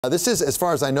This is, as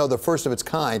far as I know, the first of its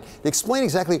kind. Explain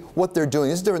exactly what they're doing.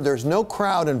 This is different. There's no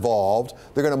crowd involved.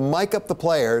 They're going to mic up the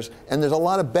players, and there's a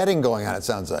lot of betting going on, it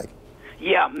sounds like.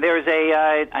 Yeah, there's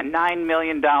a $9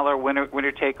 million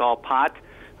winner-take-all pot.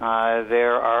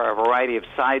 There are a variety of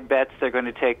side bets that are going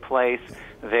to take place.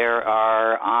 There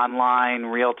are online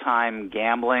real-time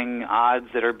gambling odds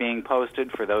that are being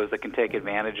posted for those that can take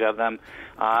advantage of them.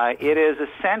 It is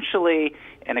essentially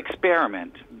an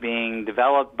experiment being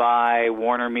developed by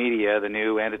Warner Media, the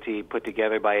new entity put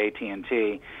together by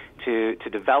AT&T, to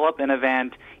develop an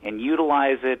event and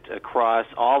utilize it across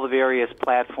all the various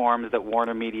platforms that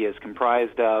Warner Media is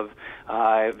comprised of,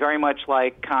 very much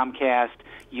like Comcast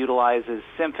utilizes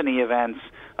Symphony events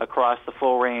across the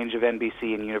full range of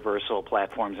NBC and Universal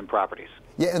platforms and properties.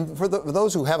 Yeah, and for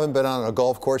those who haven't been on a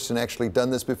golf course and actually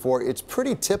done this before, it's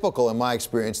pretty typical in my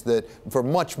experience that for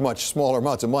much, much smaller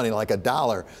amounts of money, like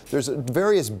 $1, there's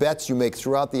various bets you make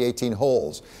throughout the 18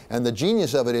 holes. And the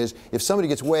genius of it is if somebody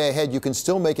gets way ahead, you can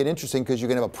still make it interesting because you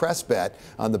can have a press bet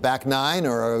on the back 9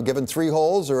 or a given 3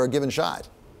 holes or a given shot.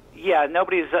 Yeah,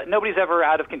 nobody's ever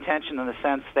out of contention in the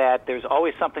sense that there's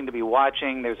always something to be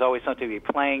watching, there's always something to be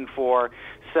playing for.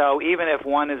 So even if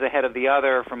one is ahead of the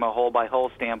other from a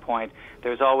hole-by-hole standpoint,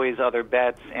 there's always other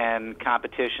bets and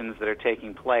competitions that are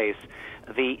taking place.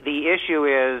 The issue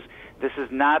is this is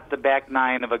not the back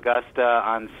 9 of Augusta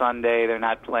on Sunday. They're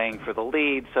not playing for the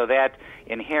lead, so that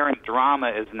inherent drama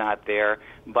is not there.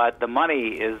 But the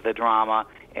money is the drama,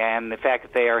 and the fact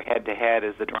that they are head-to-head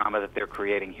is the drama that they're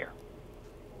creating here.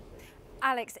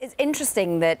 Alex, it's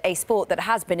interesting that a sport that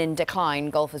has been in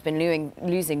decline, golf has been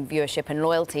losing viewership and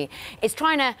loyalty, is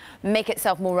trying to make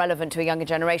itself more relevant to a younger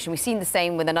generation. We've seen the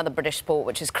same with another British sport,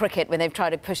 which is cricket, when they've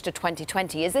tried to push to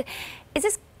 2020. Is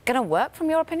this going to work, from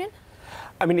your opinion?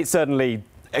 I mean, it's certainly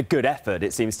a good effort,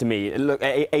 it seems to me. Look,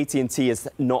 AT&T has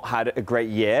not had a great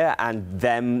year, and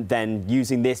them then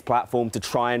using this platform to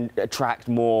try and attract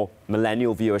more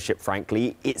millennial viewership,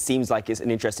 frankly, it seems like it's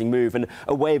an interesting move and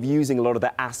a way of using a lot of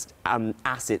the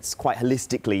assets quite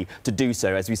holistically to do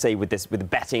so. As we say, with the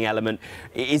betting element,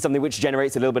 it is something which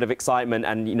generates a little bit of excitement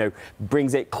and, you know,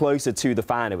 brings it closer to the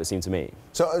fan, it would seem to me.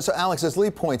 So Alex, as Lee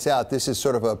points out, this is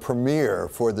sort of a premiere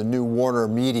for the new Warner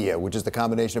Media, which is the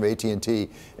combination of AT&T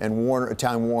and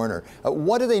Time Warner.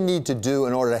 What do they need to do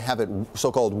in order to have it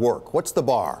so-called work? What's the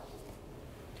bar?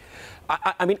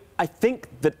 I mean, I think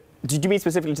that. Did you mean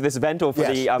specifically to this event or for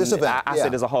the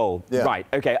asset as a whole? Yeah. Right,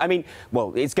 OK. I mean,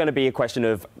 well, it's going to be a question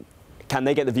of can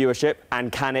they get the viewership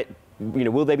and can it, you know,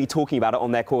 will they be talking about it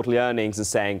on their quarterly earnings and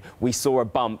saying we saw a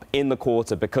bump in the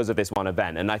quarter because of this one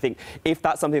event? And I think if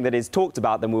that's something that is talked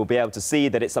about, then we'll be able to see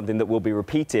that it's something that will be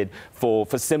repeated for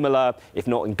similar, if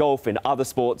not in golf, in other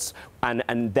sports,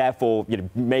 and therefore, you know,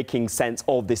 making sense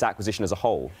of this acquisition as a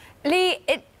whole. Lee,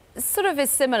 it sort of is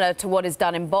similar to what is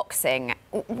done in boxing.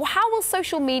 How will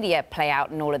social media play out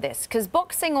in all of this? Because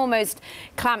boxing almost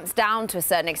clamps down to a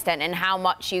certain extent in how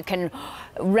much you can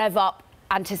rev up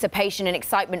anticipation and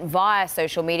excitement via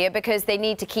social media because they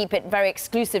need to keep it very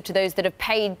exclusive to those that have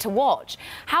paid to watch.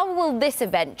 How will this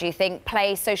event, do you think,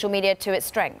 play social media to its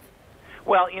strength?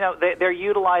 Well, you know, they're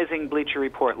utilizing Bleacher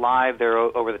Report Live, their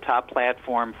over-the-top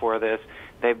platform for this.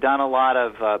 They've done a lot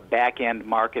of back-end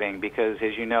marketing because,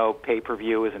 as you know,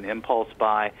 pay-per-view is an impulse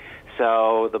buy.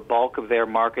 So the bulk of their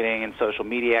marketing and social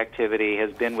media activity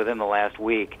has been within the last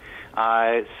week.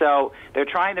 So they're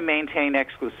trying to maintain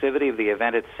exclusivity of the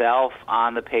event itself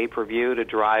on the pay-per-view to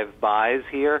drive buys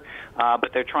here,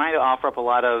 but they're trying to offer up a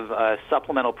lot of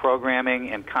supplemental programming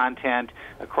and content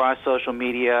across social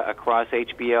media, across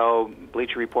HBO,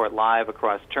 Bleacher Report Live,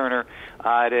 across Turner,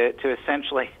 to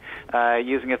essentially,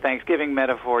 using a Thanksgiving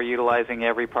metaphor, utilizing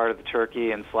every part of the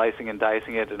turkey and slicing and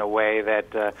dicing it in a way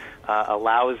that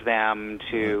allows them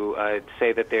to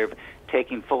say that they're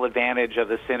taking full advantage of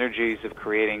the synergies of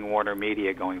creating Warner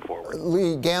Media going forward.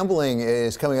 Lee, gambling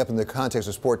is coming up in the context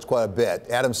of sports quite a bit.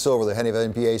 Adam Silver, the head of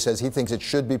NBA, says he thinks it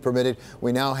should be permitted.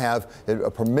 We now have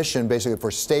a permission basically for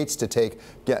states to take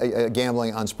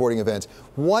gambling on sporting events.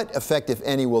 What effect, if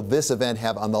any, will this event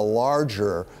have on the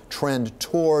larger trend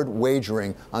toward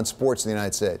wagering on sports in the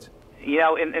United States? You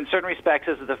know, in certain respects,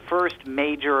 this is the first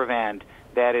major event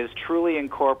that is truly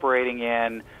incorporating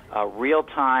in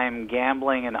real-time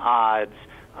gambling and odds.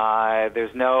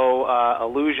 There's no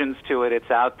allusions to it.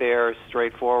 It's out there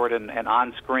straightforward and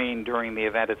on screen during the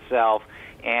event itself.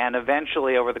 And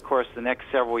eventually, over the course of the next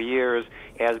several years,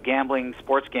 as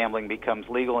sports gambling becomes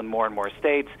legal in more and more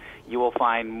states, you will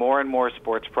find more and more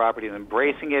sports properties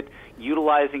embracing it,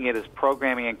 utilizing it as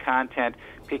programming and content,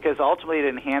 because ultimately it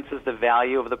enhances the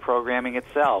value of the programming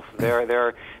itself.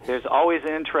 There's always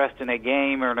an interest in a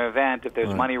game or an event if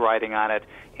there's money riding on it,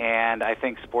 and I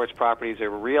think sports properties are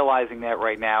realizing that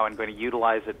right now and going to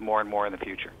utilize it more and more in the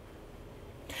future.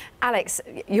 Alex,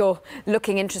 you're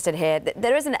looking interested here.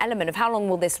 There is an element of how long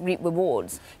will this reap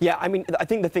rewards? Yeah, I mean, I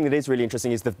think the thing that is really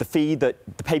interesting is the fee, the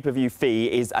pay-per-view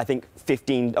fee is, I think,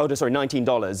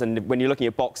 $19. And when you're looking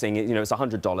at boxing, it's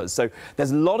 $100. So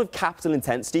there's a lot of capital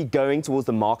intensity going towards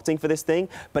the marketing for this thing.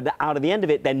 But out of the end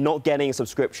of it, they're not getting a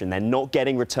subscription. They're not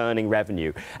getting returning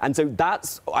revenue. And so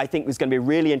that's, I think, is going to be a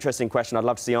really interesting question I'd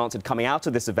love to see answered coming out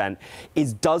of this event,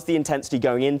 is does the intensity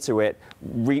going into it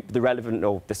reap the relevant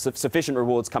or the sufficient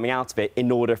rewards coming out of it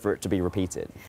in order for it to be repeated?